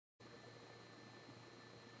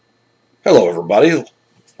Hello everybody,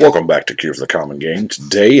 welcome back to Cure for the Common Game.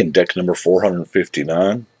 Today in deck number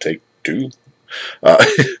 459, take 2, uh,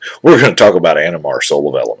 we're going to talk about Animar Soul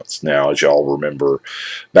of Elements. Now, as y'all remember,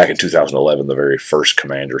 back in 2011, the very first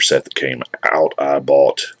Commander set that came out, I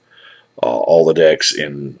bought all the decks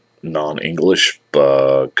in non-English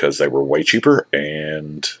because they were way cheaper,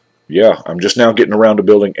 and yeah, I'm just now getting around to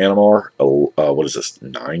building Animar, what is this,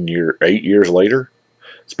 8 years later?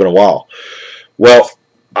 It's been a while. Well,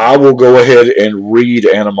 I will go ahead and read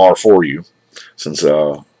Animar for you, since it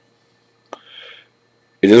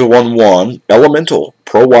is a 1/1 elemental,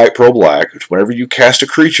 pro white, pro black. Whenever you cast a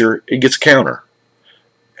creature, it gets a counter,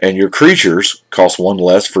 and your creatures cost 1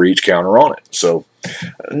 less for each counter on it. So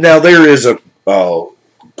now there is a quote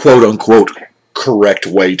unquote correct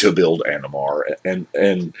way to build Animar,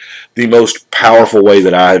 and the most powerful way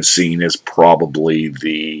that I have seen is probably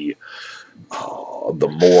the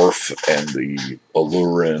morph and the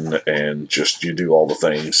allurin, and just you do all the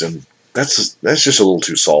things, and that's just a little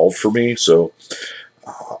too solved for me. So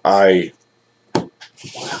I went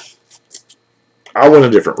a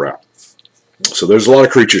different route. So there's a lot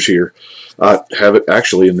of creatures here. I have it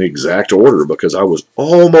actually in the exact order because I was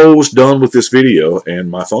almost done with this video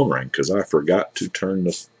and my phone rang because I forgot to turn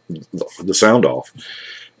the sound off,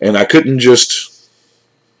 and I couldn't just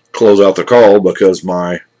close out the call because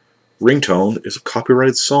my ringtone is a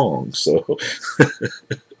copyrighted song. So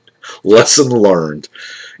lesson learned.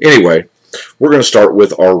 Anyway, we're going to start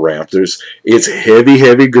with our ramp. It's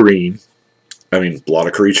heavy green. I mean, a lot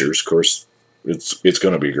of creatures, of course. It's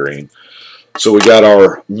going to be green. So we got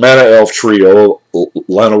our Mana Elf trio: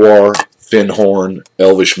 Llanowar, Finhorn,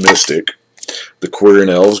 Elvish Mystic. The Quirion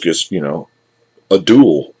Elves gets, a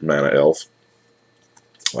dual Mana Elf.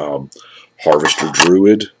 Harvester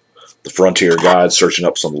Druid, the Frontier Guide searching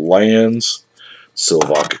up some lands,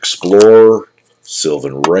 Sylvok Explorer,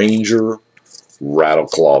 Sylvan Ranger,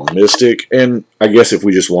 Rattleclaw Mystic, and I guess if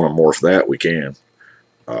we just want to morph that, we can.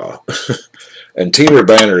 And Temur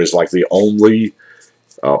Banner is like the only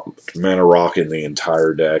mana rock in the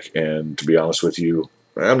entire deck, and to be honest with you,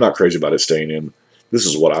 I'm not crazy about it staying in. This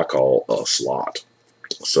is what I call a slot,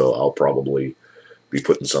 so I'll probably be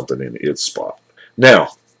putting something in its spot.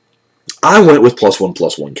 Now, I went with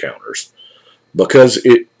 +1/+1 counters because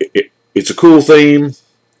it's a cool theme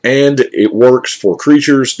and it works for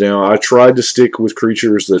creatures. Now, I tried to stick with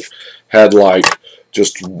creatures that had like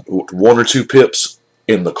just 1 or 2 pips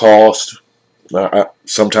in the cost.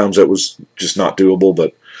 Sometimes that was just not doable,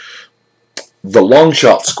 but the long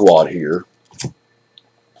shot squad here.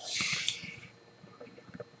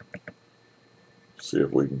 See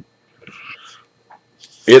if we can.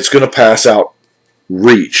 It's going to pass out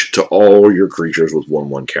reach to all your creatures with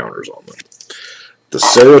 1/1 counters on them. The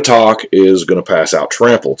Ceratok is going to pass out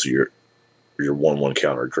trample to your 1/1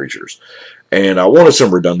 countered creatures. And I wanted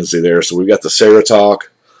some redundancy there, so we've got the Ceratok,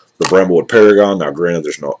 the Bramblewood Paragon. Now, granted,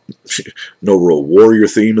 there's no real warrior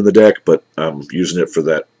theme in the deck, but I'm using it for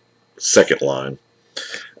that second line,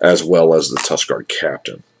 as well as the Tuskguard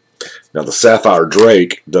Captain. Now, the Sapphire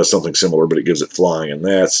Drake does something similar, but it gives it flying, and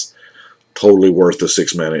that's totally worth the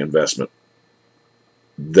 6 mana investment.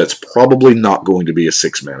 That's probably not going to be a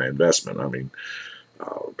 6 mana investment. I mean,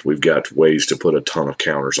 we've got ways to put a ton of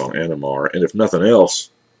counters on Animar, and if nothing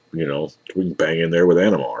else, we can bang in there with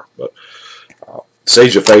Animar. But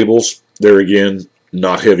Sage of Fables, there again,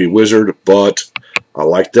 not heavy wizard, but I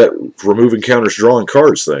like that removing counters, drawing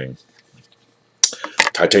cards thing.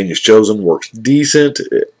 Titania's Chosen works decent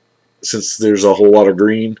since there's a whole lot of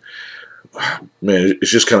green. Man,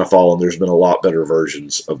 it's just kind of fallen. There's been a lot better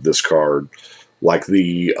versions of this card, like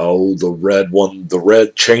the red one, the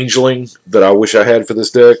red Changeling that I wish I had for this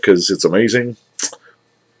deck because it's amazing.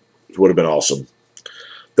 It would have been awesome.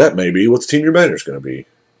 That may be what the Temur Banner is going to be.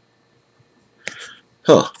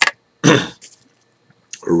 Huh.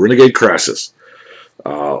 Renegade Crassus.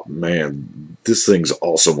 Man, this thing's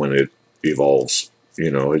awesome when it evolves.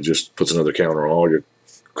 It just puts another counter on all your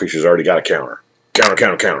creatures. Already got a counter.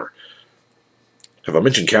 Counter. Have I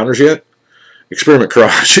mentioned counters yet? Experiment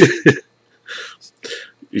Crush.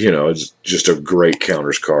 It's just a great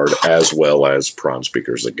counters card, as well as Prime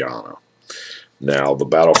Speaker Zagana. Now, the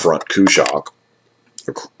Battlefront Krushok,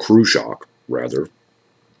 rather,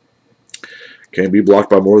 can be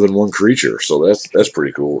blocked by more than 1 creature, so that's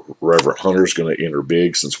pretty cool. Reverent Hunter's going to enter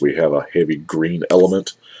big since we have a heavy green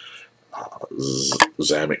element.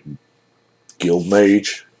 Zamek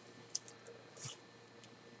Guildmage.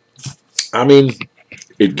 I mean,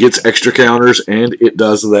 it gets extra counters, and it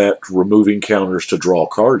does that removing counters to draw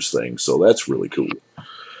cards thing, so that's really cool.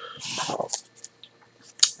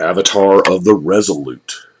 Avatar of the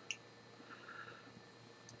Resolute.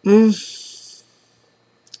 I mean,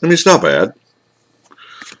 it's not bad.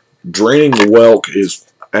 Draining the Welk is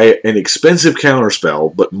an expensive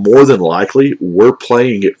counterspell, but more than likely, we're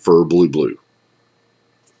playing it for blue-blue.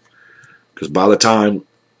 Because by the time,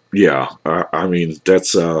 yeah, I mean,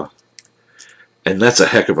 that's a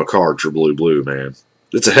heck of a card for blue-blue, man.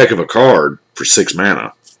 It's a heck of a card for 6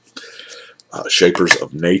 mana. Shapers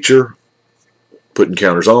of Nature, putting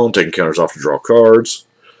counters on, taking counters off to draw cards.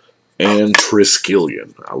 And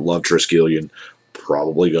Triskelion. I love Triskelion.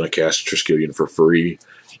 Probably going to cast Triskelion for free.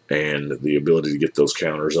 And the ability to get those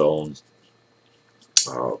counters on.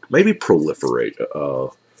 Maybe Proliferate. A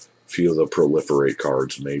few of the Proliferate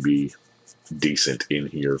cards may be decent in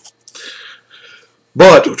here.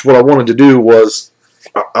 But what I wanted to do was,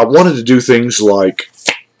 I wanted to do things like,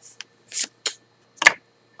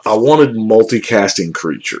 I wanted multicasting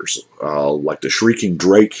creatures, like the Shrieking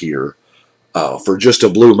Drake here, for just a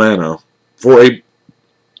blue mana.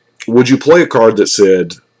 Would you play a card that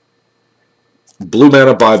said, blue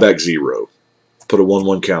mana, buyback 0, put a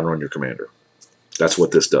 1/1 counter on your commander? That's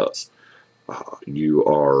what this does.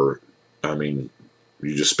 You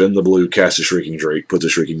just spend the blue, cast a Shrieking Drake, put the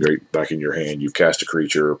Shrieking Drake back in your hand, you cast a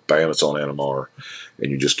creature, bam, it's on Animar, and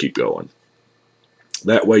you just keep going.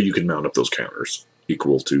 That way you can mount up those counters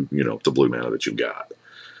equal to, the blue mana that you've got.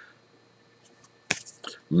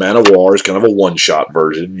 Mana War is kind of a one-shot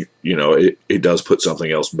version. It does put something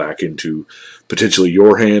else back into potentially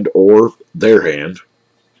your hand or their hand.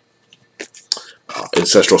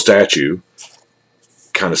 Ancestral Statue,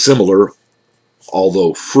 kind of similar,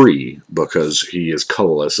 although free, because he is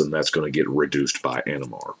colorless, and that's going to get reduced by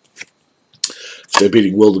Animar.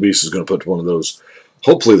 Stampeding Wildebeest is going to put one of those.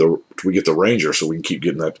 Hopefully we get the Ranger so we can keep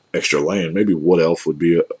getting that extra land. Maybe Wood Elf would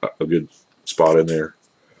be a good spot in there.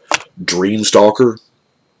 Dreamstalker.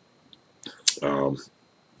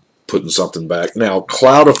 Putting something back. Now,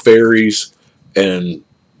 Cloud of Fairies, and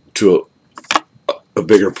to a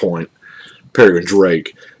bigger point, Peregrine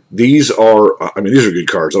Drake. These are good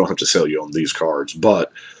cards. I don't have to sell you on these cards,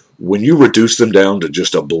 but when you reduce them down to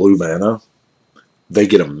just a blue mana, they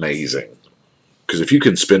get amazing. Because if you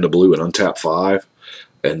can spend a blue and untap 5,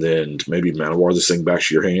 and then maybe Mana War this thing back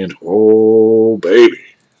to your hand, oh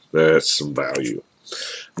baby, that's some value.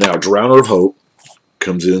 Now, Drowner of Hope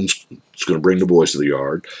comes in. It's going to bring the boys to the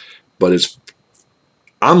yard, but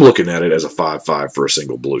I'm looking at it as a 5/5 for a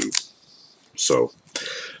single blue. So,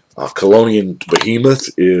 Colonian Behemoth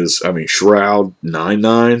is, Shroud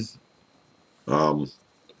 9/9.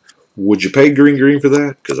 Would you pay green for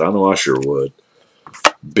that? Because I know I sure would.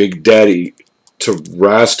 Big Daddy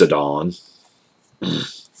Terastodon.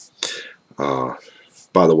 By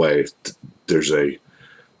the way,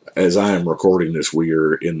 as I am recording this, we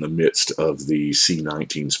are in the midst of the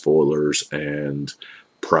C19 spoilers, and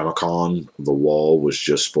Primacon, the wall, was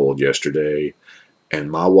just spoiled yesterday,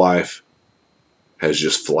 and my wife has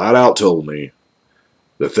just flat out told me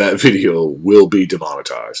that video will be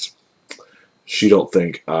demonetized. She don't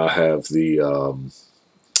think I have the,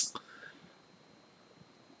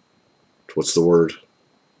 what's the word?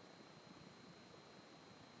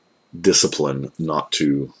 Discipline not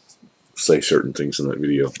to say certain things in that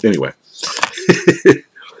video. Anyway.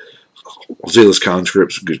 Zealous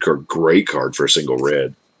Conscript's a good card. Great card for a single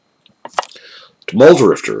red.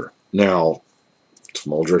 Tmuldrifter. Now,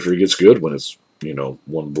 Tmuldrifter gets good when it's,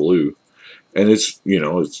 one blue. And it's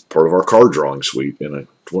part of our card drawing suite. And I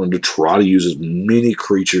wanted to try to use as many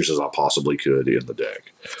creatures as I possibly could in the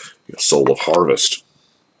deck. Soul of Harvest.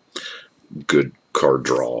 Good card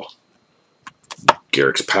draw.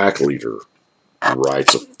 Garrick's Pack Leader.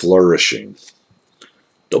 Rites of Flourishing.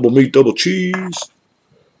 Double meat, double cheese.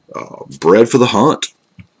 Bread for the Hunt.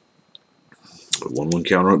 1/1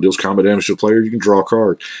 counter deals combat damage to a player. You can draw a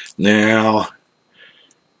card. Now,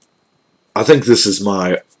 I think this is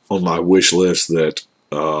on my wish list that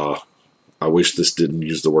I wish this didn't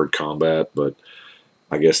use the word combat, but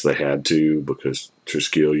I guess they had to because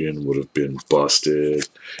Triskelion would have been busted.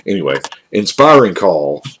 Anyway, Inspiring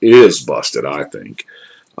Call is busted, I think.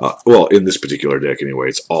 Well, in this particular deck anyway,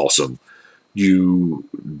 it's awesome. You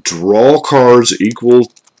draw cards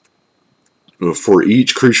equal for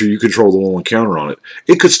each creature you control the 1/1 counter on it.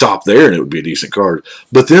 It could stop there and it would be a decent card.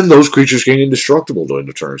 But then those creatures gain indestructible during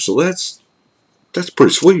the turn, so that's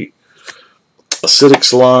pretty sweet. Acidic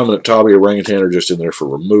Slime and Tabi Orangutan are just in there for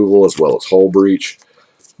removal as well as Hull Breach.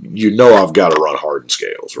 I've got to run Hardened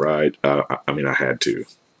Scales, right? I had to.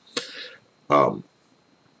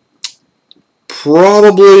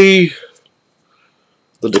 Probably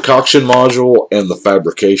the Decoction module and the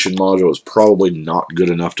Fabrication module is probably not good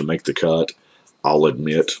enough to make the cut. I'll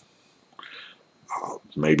admit.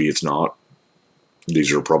 Maybe it's not.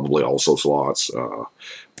 These are probably also slots,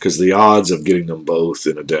 because the odds of getting them both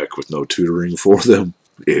in a deck with no tutoring for them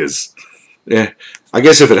is, I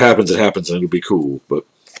guess if it happens, it happens, and it'll be cool. But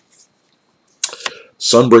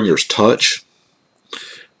Sunbringer's Touch,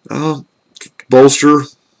 bolster,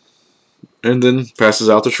 and then passes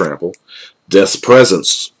out the trample. Death's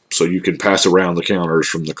Presence, so you can pass around the counters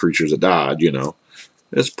from the creatures that died.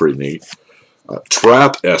 It's pretty neat.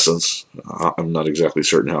 Trap Essence. I'm not exactly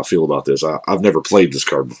certain how I feel about this. I've never played this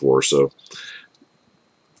card before, so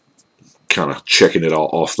kind of checking it all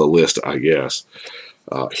off the list, I guess.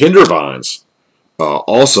 Hindervines.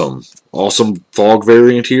 Awesome fog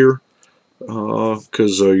variant here,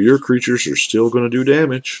 because your creatures are still going to do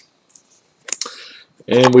damage.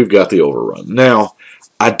 And we've got the Overrun. Now,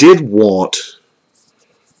 I did want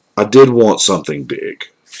something big.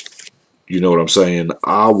 You know what I'm saying?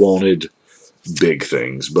 I wanted big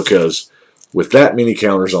things, because with that many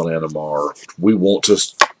counters on Animar, we want to,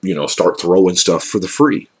 start throwing stuff for the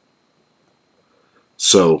free.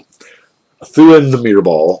 So I threw in the Mirror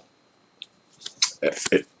Ball,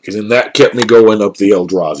 and then that kept me going up the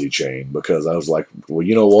Eldrazi chain, because I was like, well,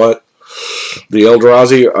 you know what? The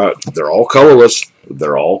Eldrazi, they're all colorless,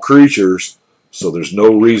 they're all creatures, so there's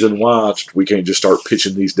no reason why we can't just start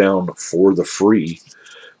pitching these down for the free.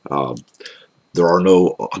 There are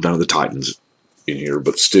none of the Titans in here,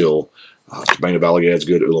 but still, Bane of Balagad's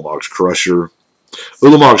good. Ulamog's Crusher.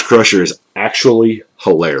 Ulamog's Crusher is actually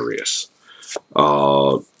hilarious.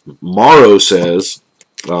 Morrow says,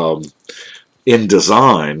 in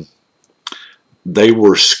design, they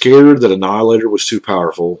were scared that Annihilator was too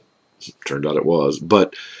powerful. Turned out it was.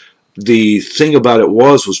 But the thing about it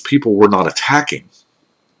was people were not attacking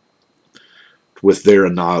with their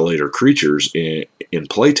Annihilator creatures in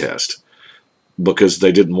playtest, because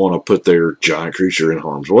they didn't want to put their giant creature in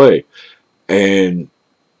harm's way. And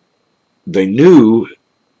they knew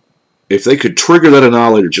if they could trigger that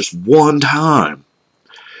Annihilator just one time,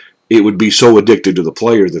 it would be so addicted to the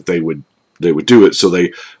player that they would do it. So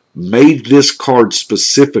they made this card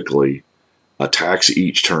specifically attacks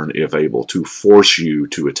each turn if able, to force you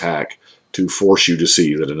to attack, to force you to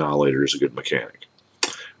see that Annihilator is a good mechanic.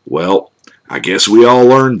 Well, I guess we all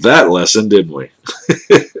learned that lesson, didn't we?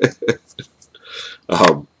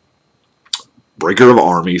 Breaker of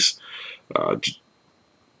Armies.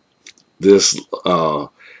 This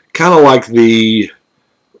kind of like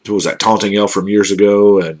what was that, Taunting Elf from years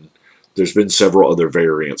ago, and there's been several other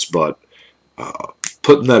variants, but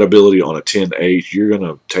putting that ability on a 10-8, you're going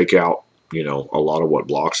to take out, a lot of what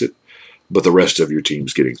blocks it, but the rest of your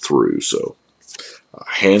team's getting through. So,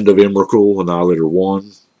 Hand of Emrakul, Annihilator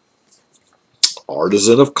 1.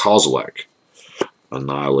 Artisan of Kozilek,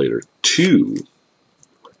 Annihilator 2.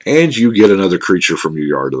 And you get another creature from your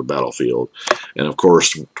yard to the battlefield. And of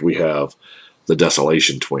course, we have the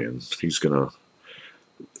Desolation Twin. He's going to...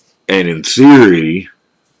 And in theory,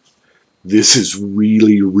 this is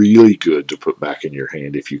really, really good to put back in your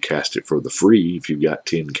hand if you cast it for the free. If you've got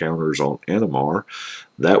 10 counters on Animar,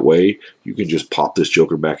 that way you can just pop this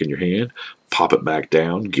Joker back in your hand, pop it back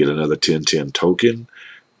down, get another 10/10 token.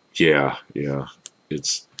 Yeah.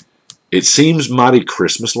 It seems mighty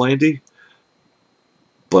Christmas landy,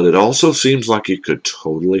 but it also seems like it could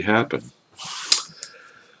totally happen.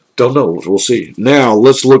 Don't know. We'll see. Now,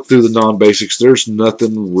 let's look through the non-basics. There's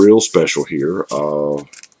nothing real special here.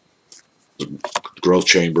 Growth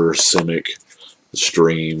Chamber, Simic,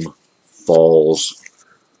 Stream, Falls,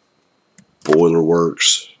 Boiler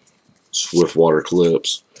Works, Swiftwater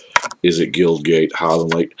Clips, Is It Guildgate,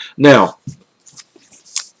 Highland Lake. Now,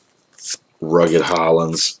 Rugged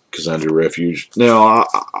Highlands, Kazandu Refuge. Now,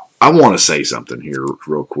 I want to say something here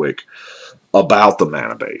real quick about the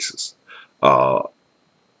mana bases.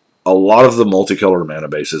 A lot of the multicolor mana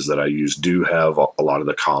bases that I use do have a lot of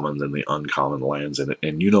the common and the uncommon lands in it.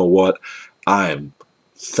 And you know what? I am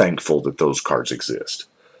thankful that those cards exist.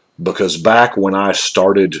 Because back when I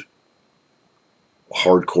started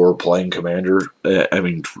hardcore playing Commander, I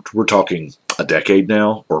mean, we're talking a decade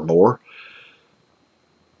now or more,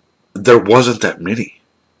 there wasn't that many.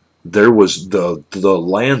 There was the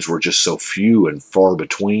lands were just so few and far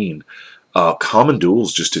between. Common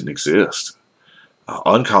duels just didn't exist.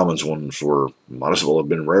 Uncommons ones might as well have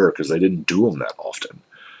been rare because they didn't do them that often.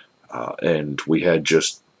 And we had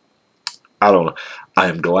just, I don't know. I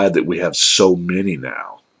am glad that we have so many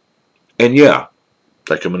now. And yeah,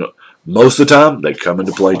 they come in, most of the time they come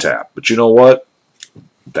into play tap. But you know what?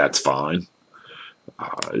 That's fine.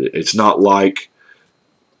 It's not like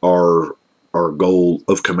our goal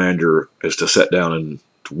of Commander is to set down and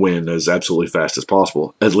win as absolutely fast as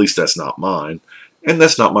possible. At least that's not mine. And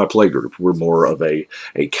that's not my play group. We're more of a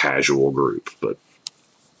casual group. But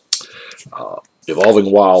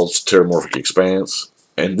Evolving Wilds, Terramorphic Expanse,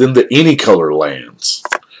 and then the any color lands,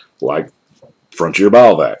 like Frontier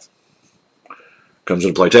Biovac. Comes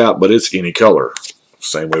into play tap, but it's any color.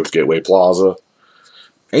 Same way with Gateway Plaza.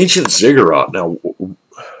 Ancient Ziggurat. Now,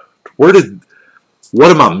 what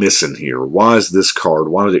am I missing here? Why is this card?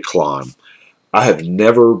 Why did it climb? I have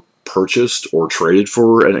never purchased or traded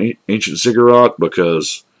for an Ancient Ziggurat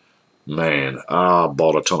because, man, I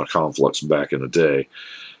bought a ton of Conflux back in the day.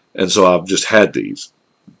 And so I've just had these.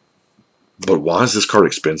 But why is this card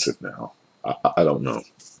expensive now? I don't know.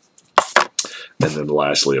 And then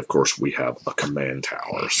lastly, of course, we have a command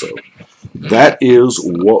tower. So that is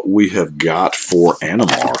what we have got for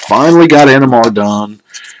Animar. Finally got Animar done.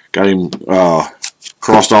 Got him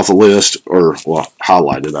crossed off the list, or, well,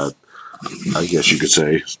 highlighted, I guess you could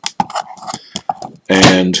say.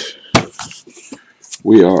 And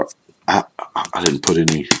we are... I didn't put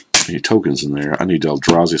any tokens in there. I need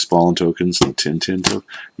Eldrazi Spalling tokens and 10-10 tokens.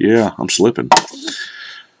 Yeah, I'm slipping.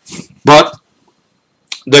 But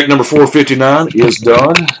deck number 459 is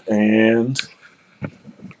done, and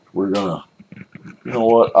we're gonna, you know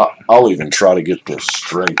what? I'll even try to get this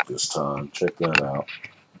straight this time. Check that out.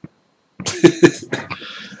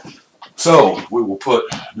 So we will put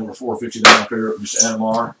number 459 up here, Mr.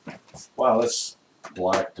 Animar. Wow, that's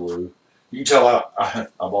black, blue. You can tell I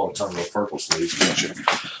bought a ton of those purple sleeves, can't you?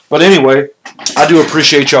 But anyway, I do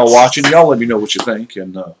appreciate y'all watching. Y'all let me know what you think,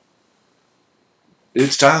 and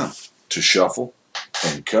it's time to shuffle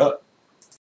and cut.